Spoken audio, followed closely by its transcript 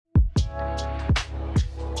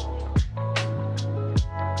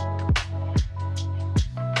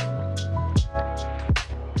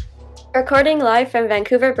Recording live from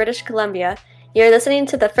Vancouver, British Columbia, you're listening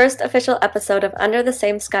to the first official episode of Under the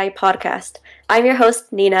Same Sky podcast. I'm your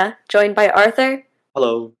host, Nina, joined by Arthur.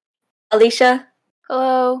 Hello. Alicia.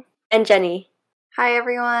 Hello. And Jenny. Hi,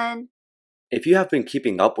 everyone. If you have been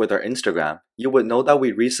keeping up with our Instagram, you would know that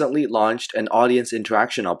we recently launched an audience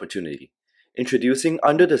interaction opportunity, introducing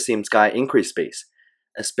Under the Same Sky Inquiry Space,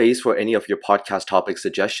 a space for any of your podcast topic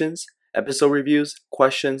suggestions, episode reviews,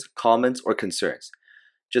 questions, comments, or concerns.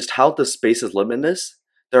 Just how the space is limitless,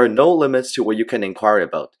 there are no limits to what you can inquire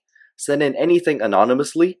about. Send in anything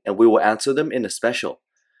anonymously and we will answer them in a special.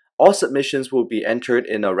 All submissions will be entered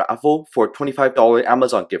in a raffle for $25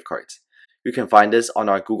 Amazon gift cards. You can find this on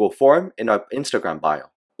our Google form in our Instagram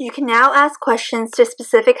bio. You can now ask questions to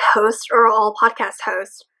specific hosts or all podcast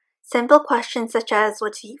hosts. Simple questions such as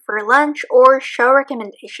what to eat for lunch or show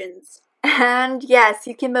recommendations. And yes,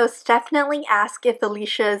 you can most definitely ask if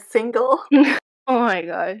Alicia is single. Oh my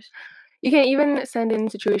gosh. You can even send in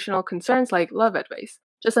situational concerns like love advice.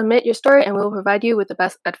 Just submit your story and we'll provide you with the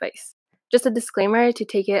best advice. Just a disclaimer to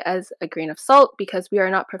take it as a grain of salt because we are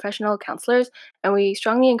not professional counselors and we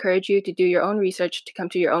strongly encourage you to do your own research to come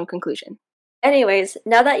to your own conclusion. Anyways,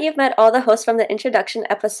 now that you've met all the hosts from the introduction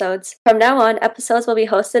episodes, from now on, episodes will be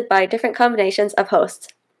hosted by different combinations of hosts.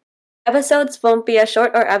 Episodes won't be a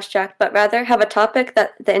short or abstract, but rather have a topic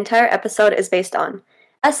that the entire episode is based on.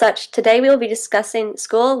 As such, today we will be discussing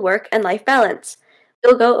school, work, and life balance.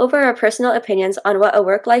 We'll go over our personal opinions on what a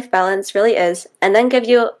work-life balance really is, and then give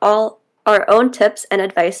you all our own tips and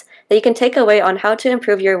advice that you can take away on how to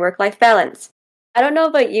improve your work-life balance. I don't know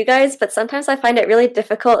about you guys, but sometimes I find it really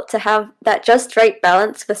difficult to have that just right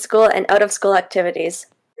balance with school and out-of-school activities.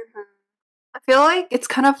 I feel like it's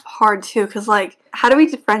kind of hard too, because how do we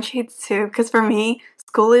differentiate the two? Because for me,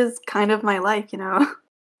 school is kind of my life, you know?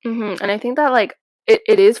 And I think that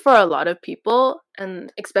it is for a lot of people,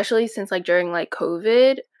 and especially since during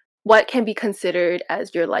COVID, what can be considered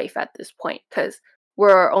as your life at this point? Because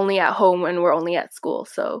we're only at home and we're only at school.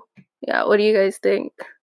 So yeah, what do you guys think?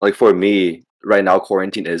 For me, right now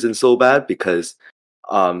quarantine isn't so bad because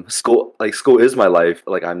school is my life.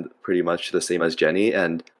 I'm pretty much the same as Jenny,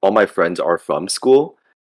 and all my friends are from school.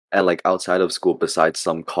 And outside of school, besides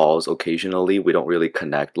some calls occasionally, we don't really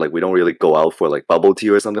connect. We don't really go out for bubble tea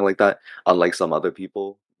or something like that, unlike some other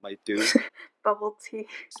people might do. Bubble tea.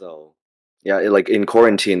 So yeah, in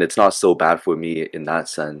quarantine, it's not so bad for me in that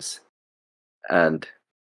sense. And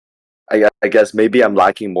I guess maybe I'm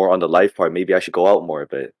lacking more on the life part. Maybe I should go out more,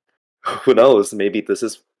 but who knows? Maybe this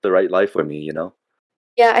is the right life for me, you know?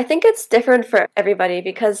 Yeah, I think it's different for everybody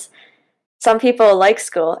because some people like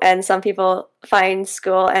school and some people find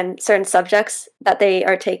school and certain subjects that they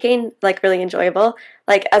are taking really enjoyable.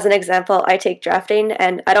 As an example, I take drafting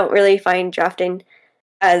and I don't really find drafting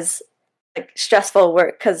as stressful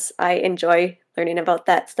work because I enjoy learning about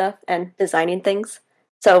that stuff and designing things.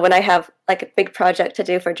 So when I have a big project to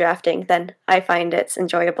do for drafting, then I find it's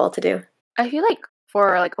enjoyable to do. I feel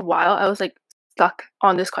for a while I was stuck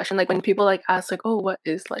on this question. When people ask oh, what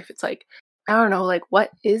is life? It's I don't know, what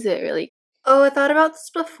is it really? Oh, I thought about this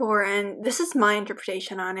before, and this is my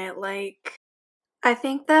interpretation on it. I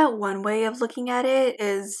think that one way of looking at it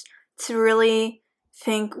is to really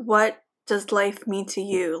think, what does life mean to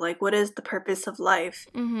you? What is the purpose of life?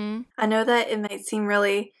 Mm-hmm. I know that it might seem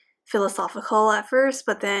really philosophical at first,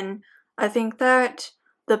 but then I think that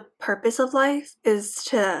the purpose of life is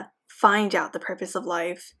to find out the purpose of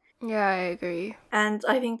life. Yeah, I agree. And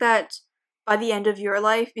I think that by the end of your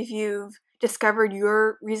life, if you've discovered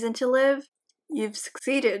your reason to live, you've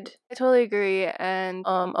succeeded. I totally agree. And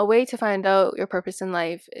a way to find out your purpose in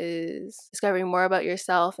life is discovering more about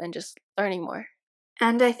yourself and just learning more.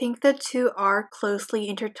 And I think the two are closely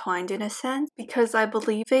intertwined in a sense, because I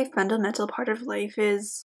believe a fundamental part of life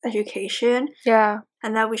is education. Yeah.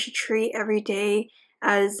 And that we should treat every day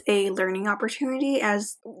as a learning opportunity,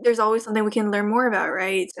 as there's always something we can learn more about,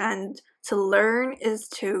 right? And to learn is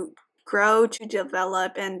to grow, to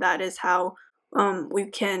develop, and that is how we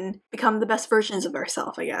can become the best versions of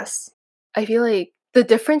ourselves, I guess. I feel the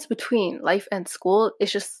difference between life and school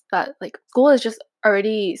is just that school is just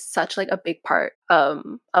already such a big part of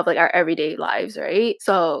our everyday lives, right?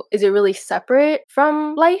 So is it really separate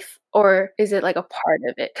from life, or is it a part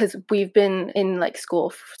of it? Because we've been in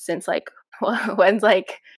school since when's 4?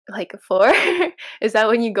 Is that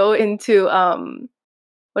when you go into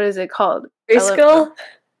what is it called? Preschool?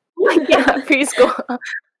 Yeah, preschool.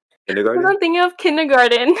 Kindergarten? I'm thinking of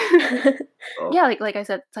kindergarten. Oh. Yeah, like I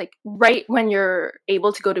said, it's right when you're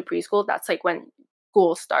able to go to preschool, that's when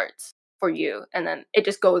school starts. for you, and then it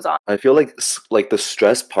just goes on. I feel like the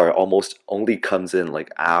stress part almost only comes in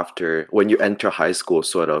like after when you enter high school,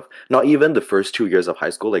 sort of. Not even the first 2 years of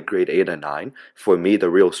high school, like grade 8 and 9. For me,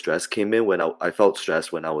 the real stress came in when I felt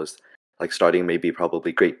stressed when I was like starting maybe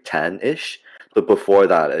probably grade 10-ish. But before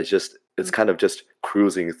that, it's kind of just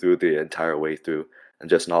cruising through the entire way through, and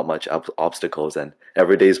just not much obstacles. And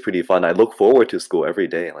every day is pretty fun. I look forward to school every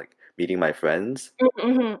day, like meeting my friends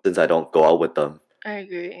Mm-hmm. since I don't go out with them. I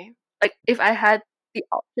agree. Like if I had the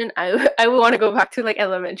option, I would want to go back to like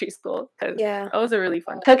elementary school because Yeah. that was a really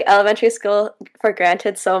fun. Took elementary school for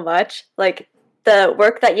granted so much. Like the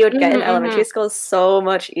work that you would get in Mhm, elementary school is so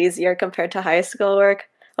much easier compared to high school work.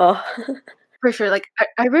 Oh, For sure. Like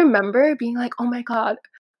I remember being like, oh my god,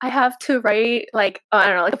 I have to write like I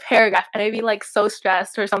don't know, like a paragraph, and I'd be like so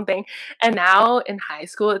stressed or something. And now in high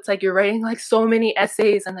school, it's like you're writing like so many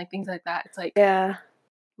essays and like things like that. It's like yeah.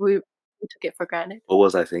 we took it for granted. What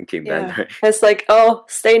was I thinking then? Yeah. Right? It's like, oh,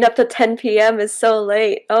 staying up to 10 p.m. is so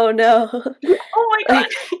late. Oh no. Oh my god!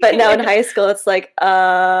 But now in high school, it's like,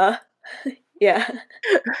 yeah.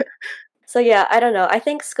 So yeah, I don't know. I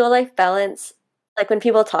think school life balance, like when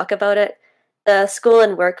people talk about it, the school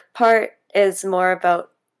and work part is more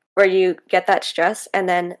about where you get that stress, and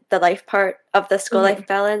then the life part of the school life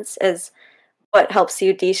balance is what helps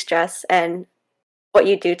you de-stress and what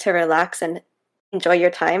you do to relax and enjoy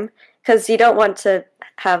your time. Because you don't want to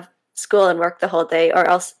have school and work the whole day, or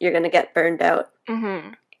else you're going to get burned out.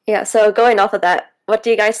 Mm-hmm. Yeah, so going off of that, what do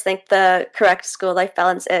you guys think the correct school life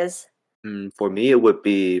balance is? For me, it would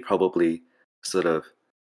be probably sort of.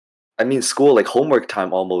 I mean, school like homework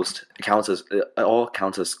time almost counts as it all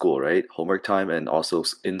counts as school, right? Homework time and also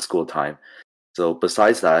in school time. So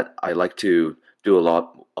besides that, I like to do a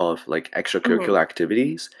lot of like extracurricular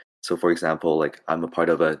activities. So for example, like I'm a part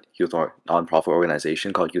of a youth or nonprofit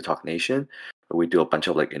organization called Youth Talk Nation, where we do a bunch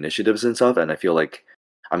of like initiatives and stuff. And I feel like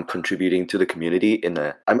I'm contributing to the community in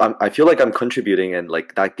a. I feel like I'm contributing, and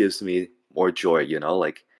like that gives me more joy.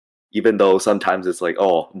 Like even though sometimes it's like,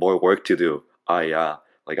 oh, more work to do.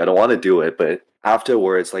 Like I don't want to do it, but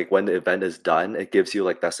afterwards, like when the event is done, it gives you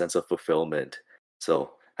like that sense of fulfillment.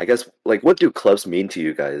 So I guess like what do clubs mean to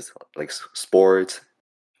you guys? Like sports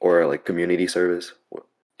or like community service? Do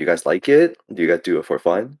you guys like it? Do you guys do it for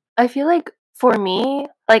fun? I feel like for me,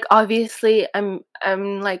 like obviously I'm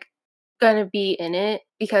like gonna be in it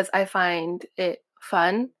because I find it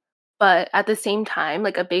fun, but at the same time,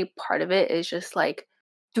 like a big part of it is just like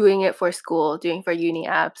doing it for school, doing for uni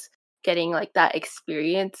apps, getting like that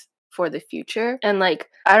experience for the future. And like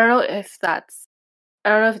I don't know if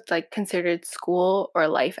it's like considered school or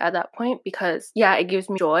life at that point because yeah, it gives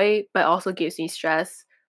me joy, but also gives me stress.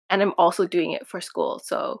 And I'm also doing it for school.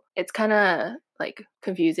 So it's kind of like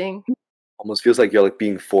confusing. Almost feels like you're like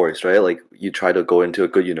being forced, right? Like you try to go into a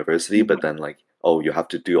good university, but then like, oh, you have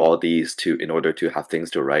to do all these to in order to have things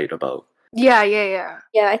to write about. Yeah. Yeah,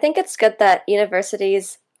 I think it's good that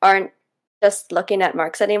universities aren't just looking at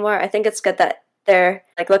marks anymore. I think it's good that they're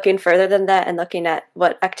like looking further than that and looking at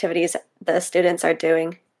what activities the students are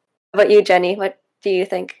doing. How about you, Jenny? What do you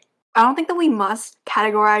think? I don't think that we must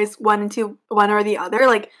categorize one into one or the other.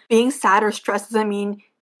 Like being sad or stressed doesn't mean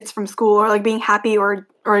it's from school, or like being happy or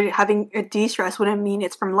having a de-stress wouldn't mean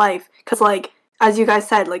it's from life. Because like as you guys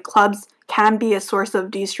said, like clubs can be a source of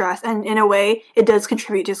de-stress, and in a way it does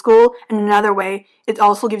contribute to school, and in another way it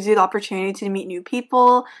also gives you the opportunity to meet new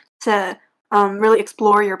people, to really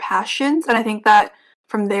explore your passions. And I think that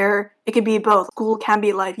from there it could be both. School can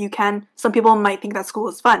be life. Some people might think that school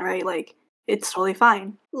is fun, right? Like it's totally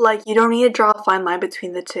fine. Like you don't need to draw a fine line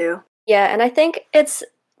between the two. Yeah, and I think it's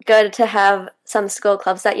good to have some school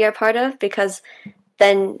clubs that you're a part of, because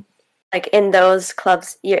then like in those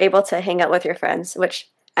clubs you're able to hang out with your friends, which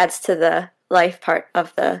adds to the life part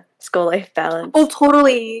of the school life balance. Oh,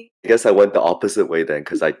 totally. I guess I went the opposite way then,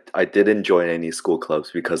 because I didn't join any school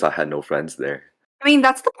clubs because I had no friends there. I mean,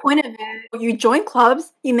 that's the point of it. You join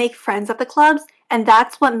clubs, you make friends at the clubs, and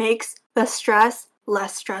that's what makes the stress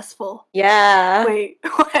less stressful. Yeah. Wait,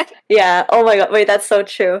 what? Yeah. Oh my god. Wait, that's so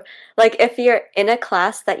true. Like if you're in a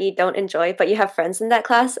class that you don't enjoy, but you have friends in that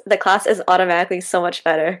class, the class is automatically so much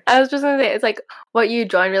better. I was just gonna say it's like what you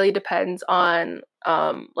join really depends on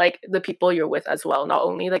like the people you're with as well, not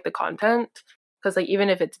only like the content. Because like even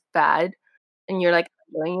if it's bad and you're like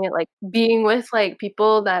enjoying it, like being with like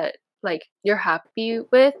people that like you're happy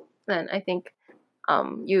with, then I think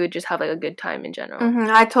you would just have like a good time in general.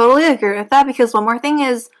 I totally agree with that, because one more thing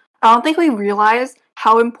is, I don't think we realize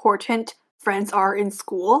how important friends are in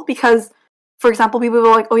school. Because, for example, people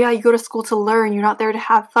are like, oh yeah, you go to school to learn, you're not there to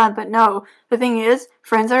have fun. But no, the thing is,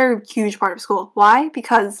 friends are a huge part of school. Why?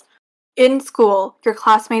 Because in school, your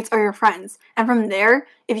classmates are your friends. And from there,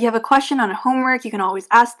 if you have a question on a homework, you can always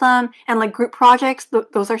ask them. And like group projects,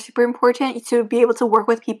 those are super important to be able to work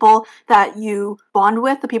with people that you bond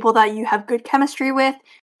with, the people that you have good chemistry with.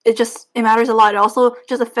 It matters a lot. It also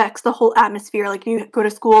just affects the whole atmosphere. Like you go to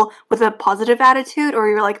school with a positive attitude, or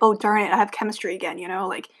you're like, oh darn it, I have chemistry again,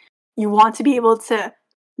 like you want to be able to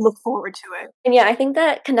look forward to it. And yeah, I think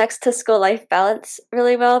that connects to school life balance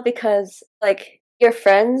really well because like your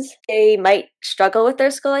friends, they might struggle with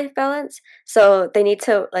their school life balance, so they need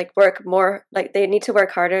to like work more, like they need to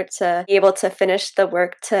work harder to be able to finish the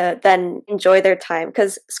work to then enjoy their time,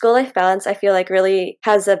 because school life balance I feel like really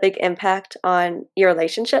has a big impact on your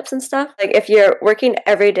relationships and stuff. Like if you're working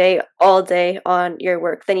every day all day on your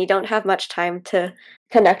work, then you don't have much time to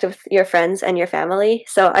connect with your friends and your family.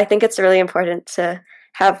 So I think it's really important to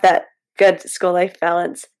have that good school life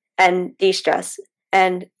balance and de-stress.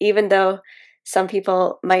 And even though some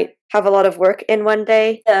people might have a lot of work in one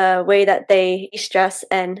day, the way that they de-stress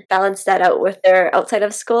and balance that out with their outside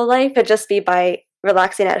of school life could just be by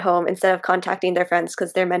relaxing at home instead of contacting their friends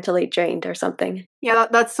because they're mentally drained or something. Yeah,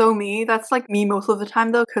 that's so me. That's like me most of the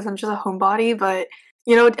time though, because I'm just a homebody. But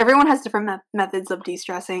everyone has different methods of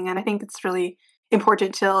de-stressing, and I think it's really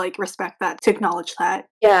important to like respect that, to acknowledge that.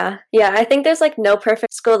 Yeah, I think there's like no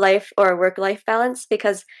perfect school life or work life balance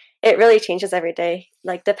because it really changes every day.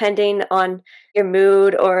 Like depending on your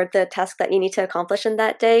mood or the task that you need to accomplish in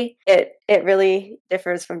that day, it really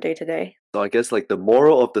differs from day to day. So I guess like the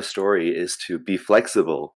moral of the story is to be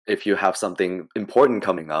flexible. If you have something important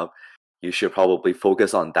coming up, you should probably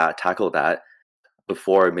focus on that, tackle that,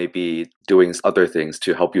 before maybe doing other things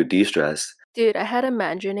to help you de-stress. Dude, I had a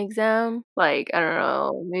Mandarin exam, like, I don't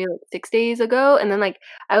know, maybe like 6 days ago. And then, like,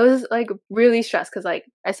 I was, like, really stressed because, like,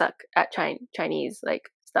 I suck at Chinese, like,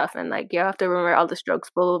 stuff. And, like, you have to remember all the strokes,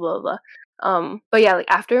 blah, blah, blah, blah. But yeah, like,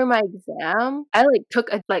 after my exam, I, like, took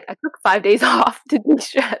 5 days off to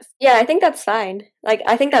de-stress. Yeah, I think that's fine. Like,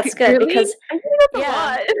 I think that's good Really? because, I think that's a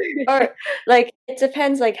lot. or, like, it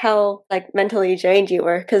depends, like, how, like, mentally drained you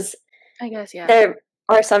were, because I guess, yeah. there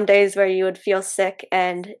are some days where you would feel sick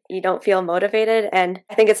and you don't feel motivated, and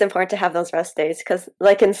I think it's important to have those rest days because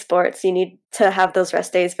like in sports you need to have those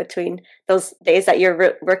rest days between those days that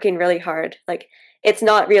you're working really hard. Like it's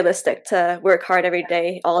not realistic to work hard every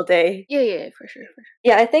day all day. Yeah, for sure.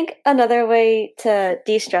 Yeah, I think another way to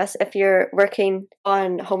de-stress if you're working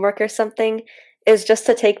on homework or something is just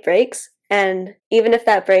to take breaks. And even if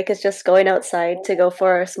that break is just going outside to go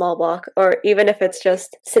for a small walk, or even if it's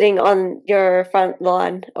just sitting on your front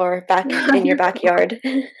lawn or back in your backyard.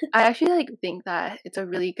 I actually like think that it's a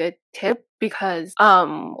really good tip because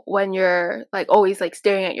when you're like always like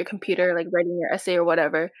staring at your computer, like writing your essay or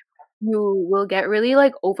whatever, you will get really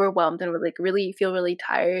like overwhelmed and like really feel really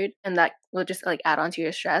tired, and that will just like add on to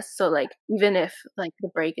your stress. So like even if like the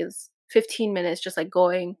break is 15 minutes, just like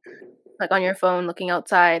going like on your phone, looking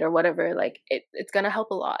outside or whatever, like it's gonna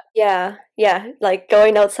help a lot. Yeah, like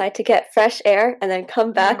going outside to get fresh air and then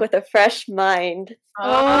come back with a fresh mind.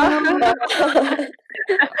 I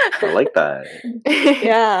like that.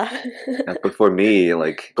 Yeah. But for me,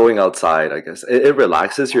 like going outside, I guess it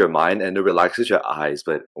relaxes your mind and it relaxes your eyes.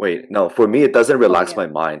 But wait, no, for me, it doesn't relax my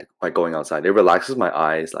mind by going outside. It relaxes my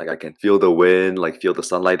eyes. Like I can feel the wind, like feel the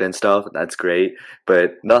sunlight and stuff. That's great.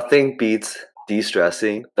 But nothing beats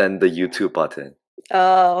de-stressing than the YouTube button.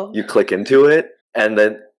 Oh. You click into it, and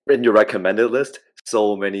then in your recommended list,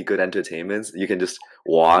 so many good entertainments you can just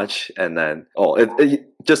watch, and then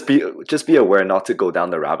just be aware not to go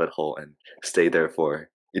down the rabbit hole and stay there for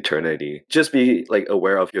eternity. Just be like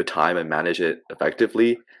aware of your time and manage it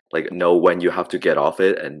effectively. Like know when you have to get off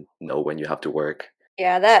it and know when you have to work.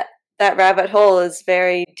 Yeah, that rabbit hole is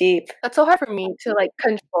very deep. That's so hard for me to like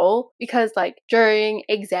control because like during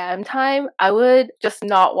exam time, I would just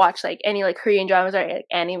not watch like any like Korean dramas or like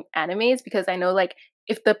animes because I know like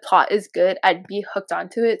if the plot is good, I'd be hooked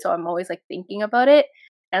onto it. So I'm always like thinking about it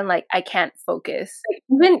and like I can't focus.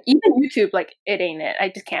 Like, even YouTube, like it ain't it. I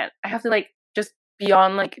just can't. I have to like just be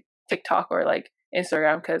on like TikTok or like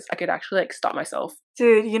Instagram because I could actually like stop myself.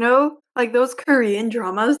 Dude, like those Korean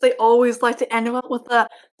dramas, they always like to end up with a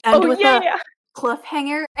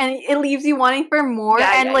cliffhanger, and it leaves you wanting for more.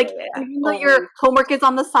 Even though your homework is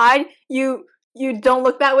on the side, you don't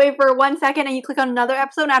look that way for 1 second, and you click on another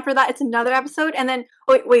episode. And after that, it's another episode, and then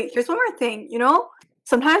wait. Here's one more thing.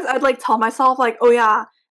 Sometimes I'd like tell myself like, oh yeah,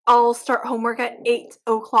 I'll start homework at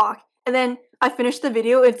 8:00, and then I finish the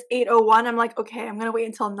video, it's 8:01. I'm like, okay, I'm gonna wait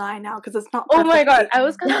until 9 now because it's not. Oh my god, I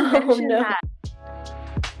was gonna mention that.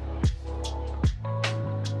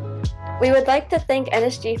 We would like to thank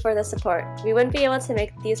NSG for the support. We wouldn't be able to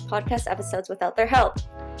make these podcast episodes without their help.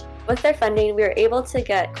 With their funding, we were able to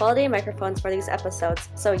get quality microphones for these episodes,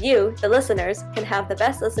 so you, the listeners, can have the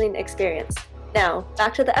best listening experience. Now,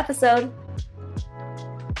 back to the episode.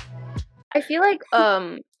 I feel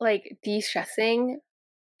like de-stressing,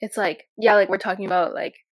 it's like, yeah, like we're talking about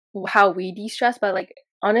like how we de-stress, but like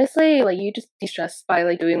honestly, like you just de-stress by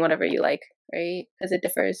like doing whatever you like, right? Because it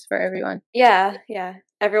differs for everyone. Yeah.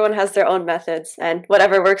 Everyone has their own methods, and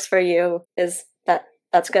whatever works for you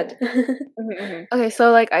that's good. Okay,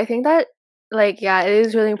 so like I think that like yeah, it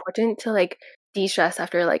is really important to like de-stress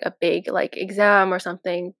after like a big like exam or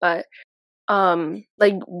something, but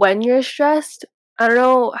like when you're stressed, I don't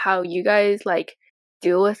know how you guys like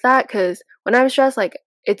deal with that, because when I'm stressed, like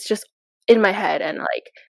it's just in my head and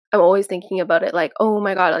like I'm always thinking about it, like, oh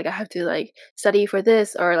my god, like I have to like study for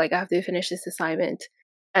this, or like I have to finish this assignment,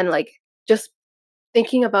 and like just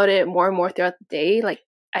thinking about it more and more throughout the day, like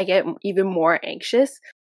I get even more anxious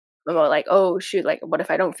about like, oh shoot, like what if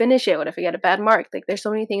I don't finish it? What if I get a bad mark? Like there's so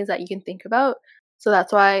many things that you can think about. So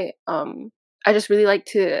that's why I just really like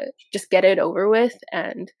to just get it over with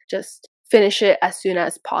and just finish it as soon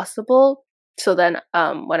as possible. So then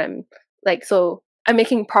when I'm like, so I'm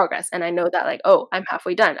making progress and I know that like, oh, I'm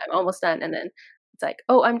halfway done, I'm almost done, and then it's like,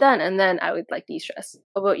 oh, I'm done, and then I would like de-stress.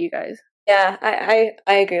 What about you guys? Yeah,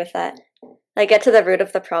 I agree with that. Like, get to the root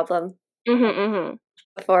of the problem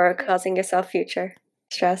before causing yourself future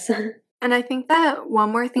stress. And I think that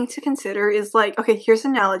one more thing to consider is like, okay, here's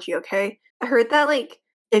an analogy, okay? I heard that like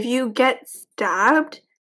if you get stabbed,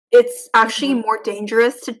 it's actually more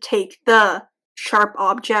dangerous to take the sharp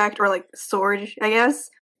object or like sword, I guess,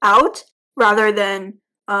 out rather than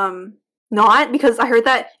not, because I heard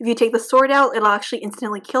that if you take the sword out, it'll actually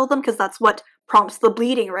instantly kill them because that's what prompts the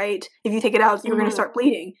bleeding, right? If you take it out, you're going to start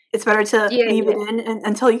bleeding. It's better to leave it in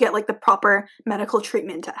until you get like the proper medical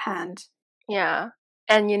treatment at hand. Yeah.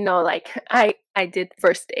 And you know, like I did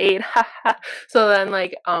first aid. So then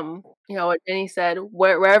like you know what Jenny said,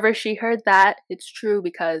 wherever she heard that, it's true,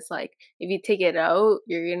 because like if you take it out,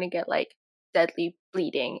 you're gonna get like deadly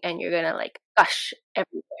bleeding and you're gonna like gush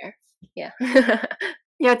everywhere. Yeah.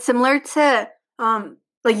 Yeah, it's similar to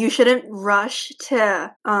like you shouldn't rush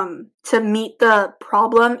to meet the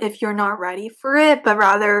problem if you're not ready for it, but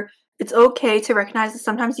rather it's okay to recognize that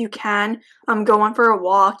sometimes you can go on for a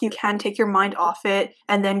walk, you can take your mind off it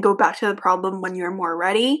and then go back to the problem when you're more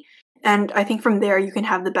ready. And I think from there you can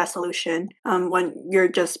have the best solution when you're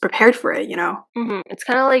just prepared for it, you know? It's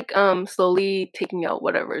kind of like slowly taking out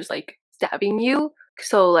whatever's like stabbing you.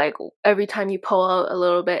 So like every time you pull out a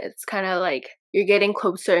little bit, it's kind of like you're getting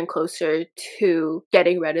closer and closer to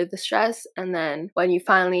getting rid of the stress. And then when you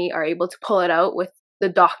finally are able to pull it out with the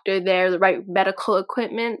doctor there, the right medical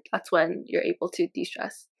equipment, that's when you're able to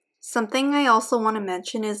de-stress. Something I also want to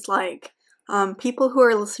mention is like people who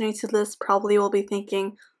are listening to this probably will be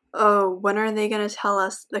thinking, oh, when are they going to tell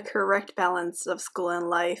us the correct balance of school and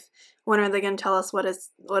life? When are they going to tell us what is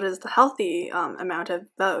the healthy amount of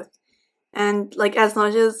both? And like, as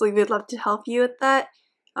much as like we'd love to help you with that,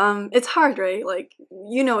 it's hard, right? Like,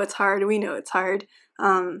 you know it's hard, we know it's hard.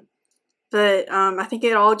 But I think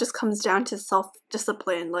it all just comes down to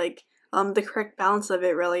self-discipline. Like, the correct balance of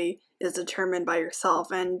it really is determined by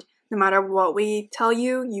yourself. And no matter what we tell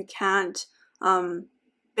you, you can't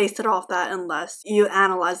base it off that unless you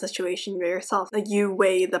analyze the situation by yourself. Like, you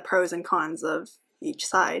weigh the pros and cons of each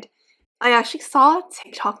side. I actually saw a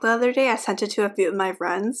TikTok the other day. I sent it to a few of my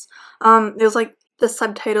friends. It was like the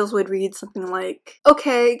subtitles would read something like,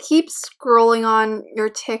 okay, keep scrolling on your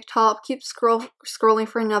TikTok, keep scrolling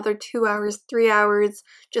for another 2 hours, 3 hours.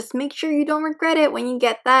 Just make sure you don't regret it when you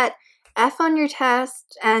get that F on your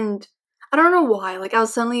test. And I don't know why, like I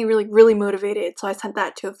was suddenly really, really motivated. So I sent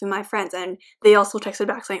that to a few of my friends and they also texted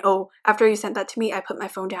back saying, oh, after you sent that to me, I put my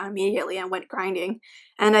phone down immediately and went grinding.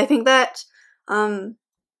 And I think that,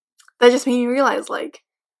 that just made me realize, like,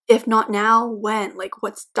 if not now, when? Like,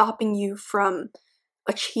 what's stopping you from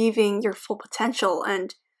achieving your full potential?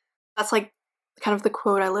 And that's, like, kind of the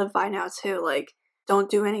quote I live by now, too. Like, don't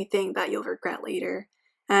do anything that you'll regret later.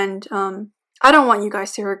 And, I don't want you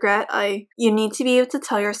guys to regret. You need to be able to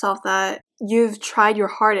tell yourself that you've tried your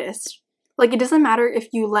hardest. Like, it doesn't matter if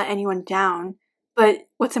you let anyone down, but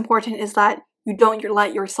what's important is that you don't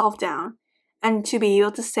let yourself down. And to be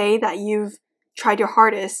able to say that you've tried your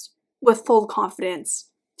hardest with full confidence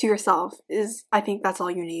to yourself is, I think that's all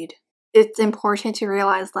you need. It's important to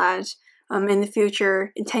realize that in the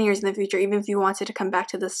future, in 10 years in the future, even if you wanted to come back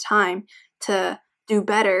to this time to do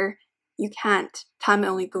better, you can't. Time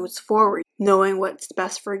only goes forward. Knowing what's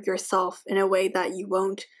best for yourself in a way that you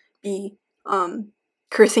won't be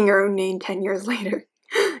cursing your own name 10 years later.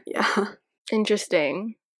 Yeah.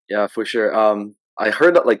 Interesting. Yeah, for sure. I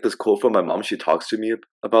heard that like this quote from my mom. She talks to me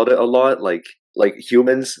about it a lot. Like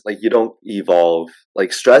humans, like you don't evolve.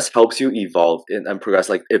 Like stress helps you evolve and progress.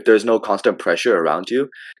 Like if there's no constant pressure around you,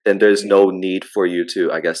 then there's no need for you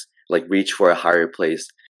to, I guess, like reach for a higher place.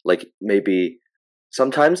 Like maybe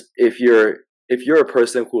sometimes if you're a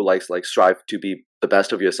person who likes like strive to be the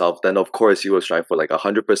best of yourself, then of course you will strive for like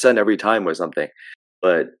 100% every time or something.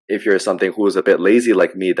 But if you're something who is a bit lazy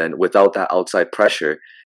like me, then without that outside pressure,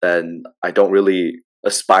 then I don't really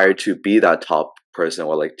aspire to be that top person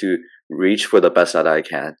or like to reach for the best that I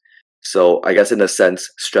can. So I guess in a sense,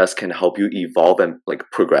 stress can help you evolve and like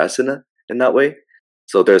progress in that way.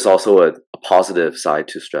 So there's also a positive side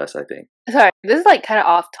to stress, I think. Sorry, this is like kind of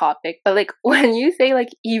off topic, but like when you say like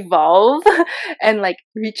evolve and like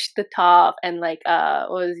reach the top and like what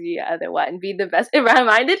was the other one? Be the best. It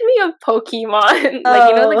reminded me of Pokemon. Like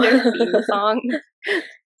you know, like their theme song.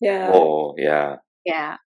 Yeah. Oh yeah.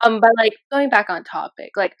 Yeah. But like going back on topic,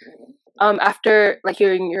 like after like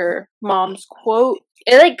hearing your mom's quote,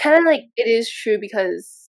 it like kind of like it is true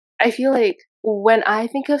because I feel like when I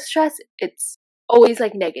think of stress, it's always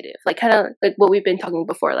like negative, like kind of like what we've been talking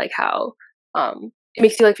before, like how it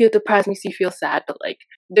makes you like feel depressed, makes you feel sad, but like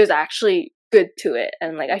there's actually good to it,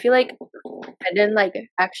 and like I feel like I didn't like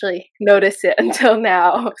actually notice it until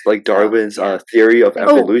now. It's like Darwin's theory of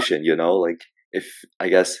evolution, you know, like if I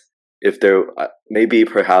guess if there maybe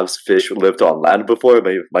perhaps fish lived on land before,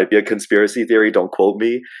 might be a conspiracy theory, don't quote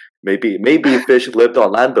me. Maybe fish lived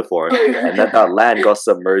on land before and then that land got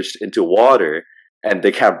submerged into water and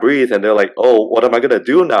they can't breathe and they're like, oh, what am I gonna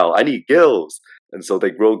do now? I need gills. And so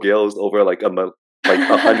they grow gills over like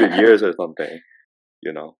 100 years or something,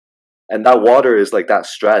 you know. And that water is like that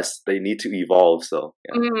stress. They need to evolve. So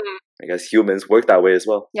yeah. I guess humans work that way as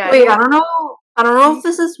well. Yeah. Wait, I don't know if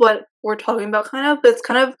this is what we're talking about kind of, but it's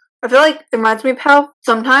kind of, I feel like it reminds me of how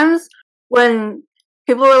sometimes when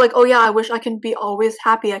people are like, oh yeah, I wish I can be always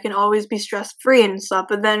happy, I can always be stress-free and stuff,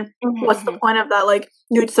 but then what's the point of that? Like,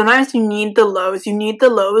 sometimes you need the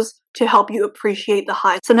lows to help you appreciate the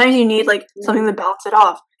highs. Sometimes you need like something to balance it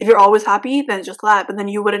off. If you're always happy, then it's just that, but then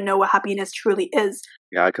you wouldn't know what happiness truly is.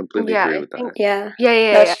 Yeah, I completely agree with that. Yeah.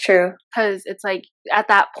 That's true. Because it's like at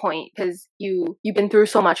that point, because you've been through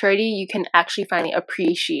so much already, you can actually finally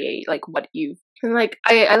appreciate like what you've. And like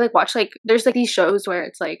I like watch like there's like these shows where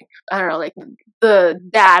it's like I don't know, like the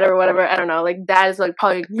dad or whatever, I don't know, like dad is like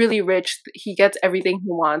probably really rich, he gets everything he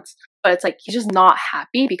wants, but it's like he's just not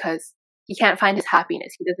happy because he can't find his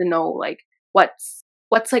happiness. He doesn't know like what's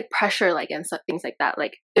like pressure like and things like that.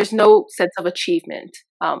 Like there's no sense of achievement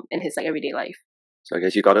in his like everyday life. So I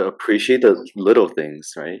guess you gotta appreciate the little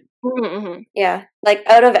things, right? Yeah, like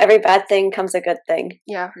out of every bad thing comes a good thing.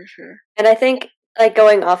 Yeah, for sure. And I think like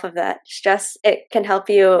going off of that, stress, it can help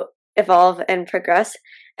you evolve and progress,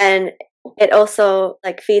 and it also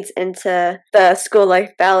like feeds into the school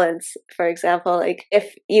life balance. For example, like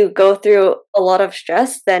if you go through a lot of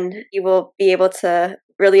stress, then you will be able to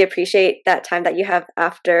really appreciate that time that you have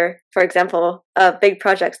after, for example, big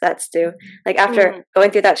projects that's due. Like after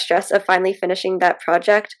going through that stress of finally finishing that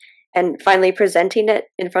project and finally presenting it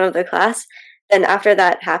in front of the class, then after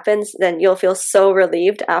that happens, then you'll feel so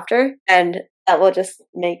relieved after, and that will just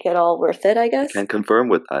make it all worth it, I guess. I can confirm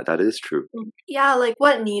with that. That is true. Yeah, like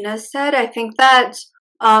what Nina said, I think that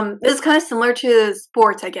this is kind of similar to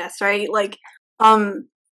sports, I guess, right? Like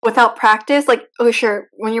without practice, like, oh sure,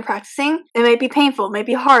 when you're practicing, it might be painful, it might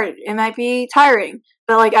be hard, it might be tiring,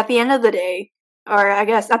 but like at the end of the day, or I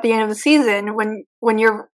guess at the end of the season, when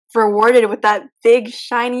you're rewarded with that big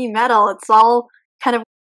shiny medal, it's all kind of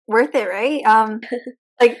worth it, right?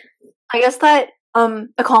 Like I guess that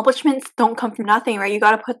accomplishments don't come from nothing, right? You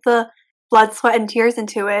got to put the blood, sweat, and tears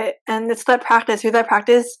into it, and it's that practice. Through that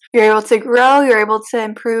practice, you're able to grow, you're able to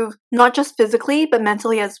improve, not just physically but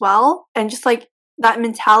mentally as well, and just like that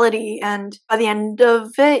mentality. And by the end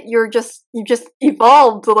of it, you just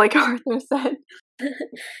evolved, like Arthur said.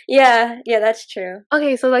 yeah, that's true.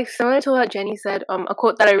 Okay, so like similar to what Jenny said, a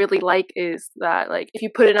quote that I really like is that like if you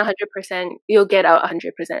put in 100%, you'll get out 100%,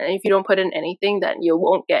 and if you don't put in anything, then you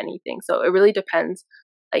won't get anything. So it really depends.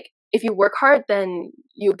 Like if you work hard, then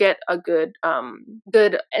you'll get a good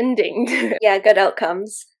ending. Yeah, good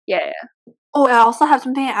outcomes. Yeah. Oh, I also have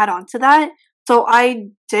something to add on to that. So I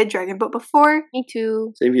did Dragon Boat before. Me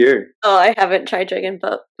too. Same here. Oh, I haven't tried Dragon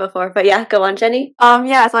Boat before, but yeah, go on, Jenny.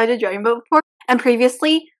 Yeah, so I did Dragon Boat before. And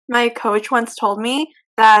previously, my coach once told me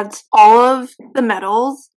that all of the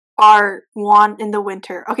medals are won in the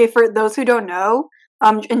winter. Okay, for those who don't know,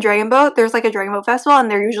 in Dragon Boat, there's like a Dragon Boat festival, and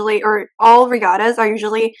they're usually, or all regattas are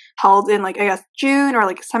usually held in like, I guess, June or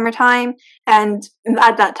like summertime, and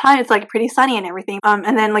at that time it's like pretty sunny and everything.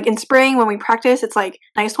 And then like in spring when we practice, it's like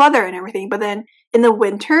nice weather and everything. But then in the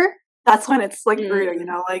winter, that's when it's like brutal, you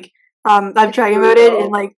know, like I've Dragon Boated in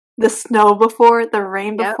like the snow before, the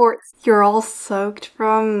rain before. You're all soaked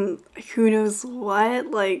from who knows what.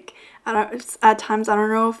 Like at times I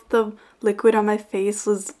don't know if the liquid on my face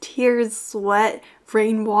was tears, sweat,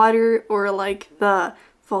 rainwater, or like the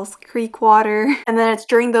False Creek water. And then it's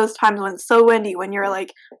during those times when it's so windy, when you're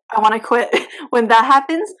like, I want to quit. When that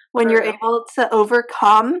happens, when you're able to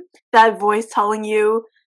overcome that voice telling you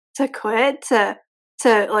to quit, to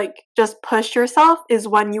like just push yourself, is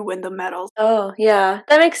when you win the medals. Oh, yeah.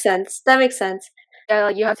 That makes sense. Yeah,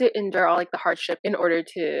 like you have to endure all like the hardship in order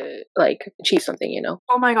to like achieve something, you know.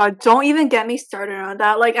 Oh my god, don't even get me started on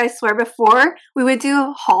that. Like, I swear, before we would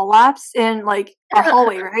do hall laps in like our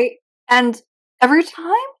hallway, right? And every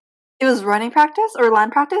time it was running practice or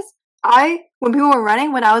land practice, when people were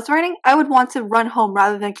running, when I was running, I would want to run home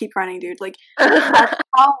rather than keep running, dude. Like, that's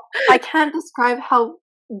how I can't describe how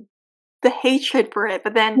the hatred for it.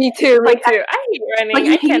 But then me too. I hate running. Like,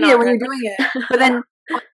 you hate it when you're doing it. But then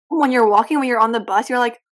when you're walking, when you're on the bus, you're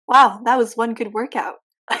like, wow, that was one good workout.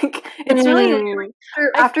 Like, it's really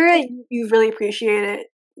after it, you really appreciate it.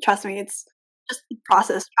 Trust me, it's just the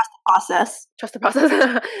process. Trust the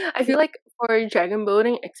process. I feel like for dragon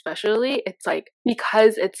boating especially, it's like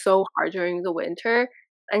because it's so hard during the winter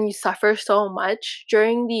and you suffer so much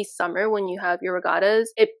during the summer when you have your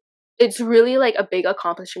regattas, it's really like a big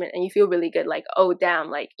accomplishment and you feel really good, like, oh damn,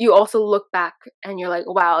 like you also look back and you're like,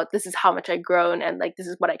 wow, this is how much I've grown and like this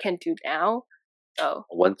is what I can do now. So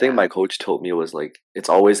one thing my coach told me was like, it's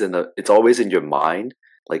always in your mind.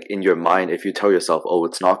 Like in your mind, if you tell yourself, oh,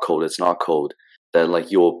 it's not cold, then like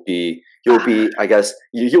you'll be I guess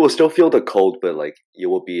you will still feel the cold, but like you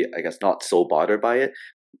will be, I guess, not so bothered by it.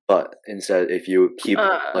 But instead, if you keep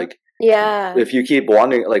if you keep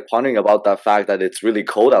pondering about that fact that it's really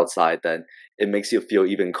cold outside, then it makes you feel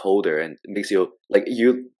even colder and it makes you like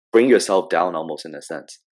you bring yourself down almost in a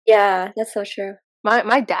sense. Yeah, that's so true.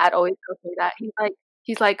 My dad always tells me that.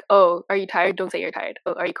 He's like, oh, are you tired? Don't say you're tired.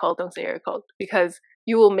 Oh, are you cold? Don't say you're cold. Because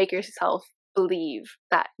you will make yourself believe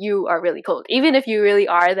that you are really cold. Even if you really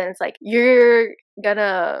are, then it's like you're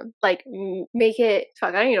gonna like make it.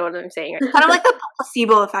 Fuck, I don't even know what I'm saying. Kind of like the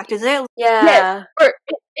placebo effect, is it? Yeah. Or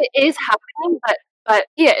it is happening, but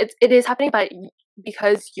yeah, it is happening. But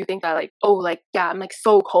because you think that like, oh, like yeah, I'm like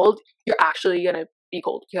so cold, you're actually gonna be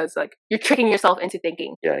cold because like you're tricking yourself into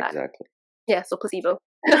thinking. Yeah, that. exactly. Yeah, so placebo.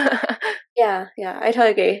 Yeah, I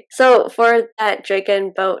totally agree. So for that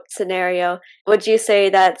Dragon Boat scenario, would you say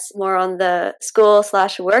that's more on the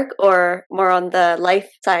school/work or more on the life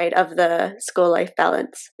side of the school-life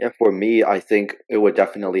balance? Yeah, for me, I think it would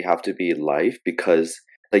definitely have to be life because,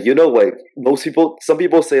 like, you know, like some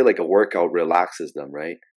people say like a workout relaxes them,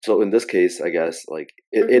 right? So in this case, I guess like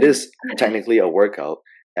it is technically a workout,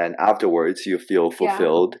 and afterwards you feel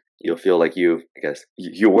fulfilled. You feel like you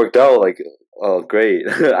worked out, like, oh great,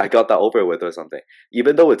 I got that over with or something.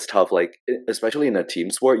 Even though it's tough, like especially in a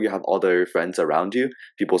team sport, you have other friends around you,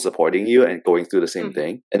 people supporting you and going through the same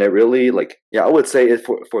thing. And it really like, yeah, I would say it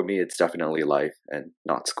for me, it's definitely life and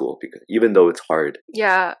not school, because even though it's hard.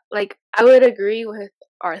 Yeah, like I would agree with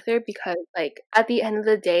Arthur because like at the end of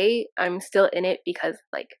the day, I'm still in it because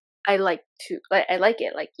like I like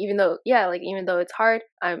it, like even though it's hard,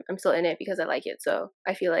 I'm still in it because I like it. So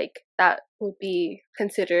I feel like that would be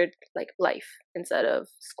considered like life instead of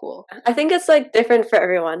school. I think it's like different for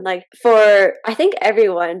everyone. Like for I think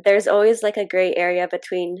everyone, there's always like a gray area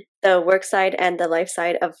between the work side and the life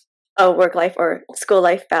side of a work life or school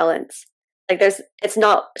life balance. Like it's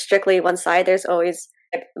not strictly one side. There's always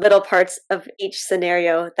like little parts of each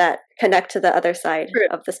scenario that connect to the other side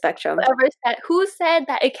of the spectrum. Who said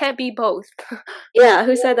that it can't be both? Yeah,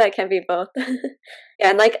 who said that it can't be both? Yeah,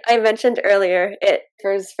 and like I mentioned earlier, it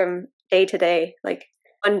differs from day to day. Like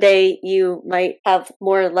one day you might have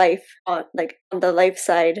more life on the life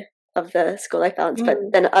side of the school life balance, but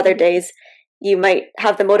then other days you might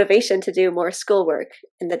have the motivation to do more schoolwork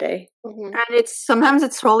in the day. And sometimes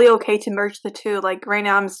it's totally okay to merge the two. Like right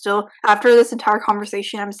now, I'm still, after this entire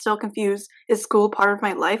conversation, I'm still confused. Is school part of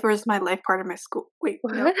my life or is my life part of my school? Wait,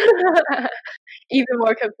 no. Even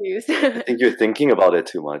more confused. I think you're thinking about it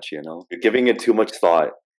too much, you know? You're giving it too much thought.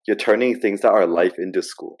 You're turning things that are life into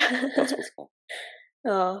school. That's what's going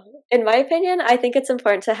on. In my opinion, I think it's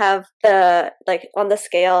important to have the, like, on the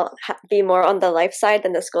scale, be more on the life side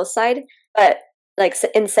than the school side. But, like,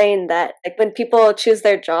 in saying that, like, when people choose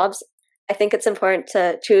their jobs, I think it's important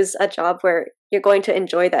to choose a job where you're going to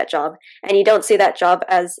enjoy that job, and you don't see that job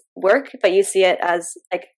as work, but you see it as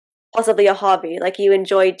like possibly a hobby. Like you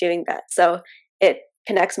enjoy doing that, so it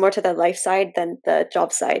connects more to the life side than the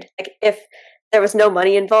job side. Like if there was no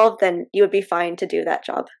money involved, then you would be fine to do that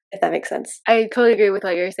job, if that makes sense. I totally agree with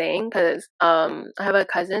what you're saying because I have a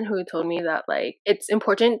cousin who told me that like it's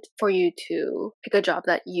important for you to pick a job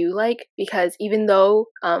that you like, because even though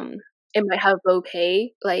it might have low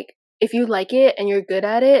pay, like if you like it and you're good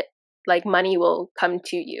at it, like money will come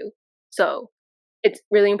to you. So it's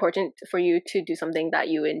really important for you to do something that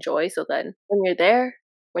you enjoy, so then when you're there,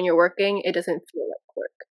 when you're working, it doesn't feel like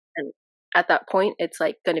work. And at that point, it's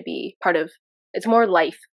like going to be it's more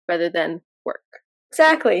life rather than work.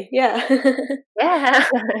 Exactly. Yeah. Yeah.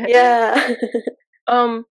 Yeah.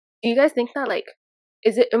 Do you guys think that like,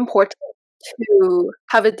 is it important to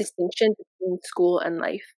have a distinction between school and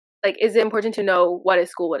life? Like, is it important to know what is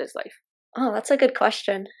school, what is life? Oh, that's a good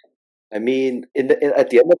question. I mean, at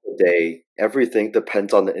the end of the day, everything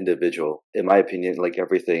depends on the individual. In my opinion, like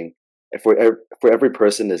everything, for every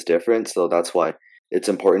person is different. So that's why it's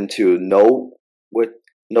important to know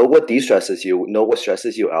what de-stresses you, know what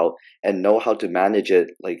stresses you out, and know how to manage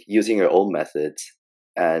it, like using your own methods.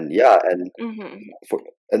 And yeah,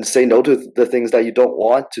 and say no to the things that you don't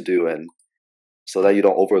want to do, and so that you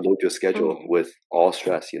don't overload your schedule with all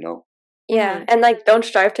stress. Yeah, and like don't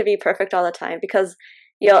strive to be perfect all the time, because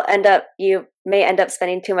you may end up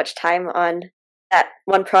spending too much time on that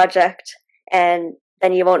one project, and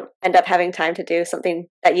then you won't end up having time to do something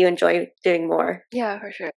that you enjoy doing more. Yeah,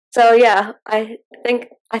 for sure. So yeah, I think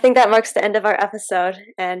that marks the end of our episode,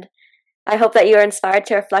 and I hope that you are inspired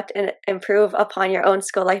to reflect and improve upon your own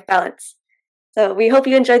school life balance. So we hope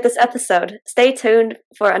you enjoyed this episode. Stay tuned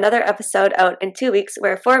for another episode out in 2 weeks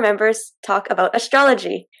where 4 members talk about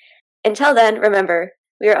astrology. Until then, remember,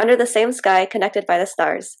 we are under the same sky, connected by the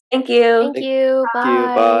stars. Thank you. Thank you. Thank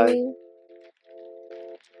you.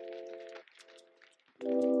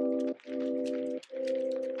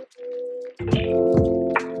 Bye.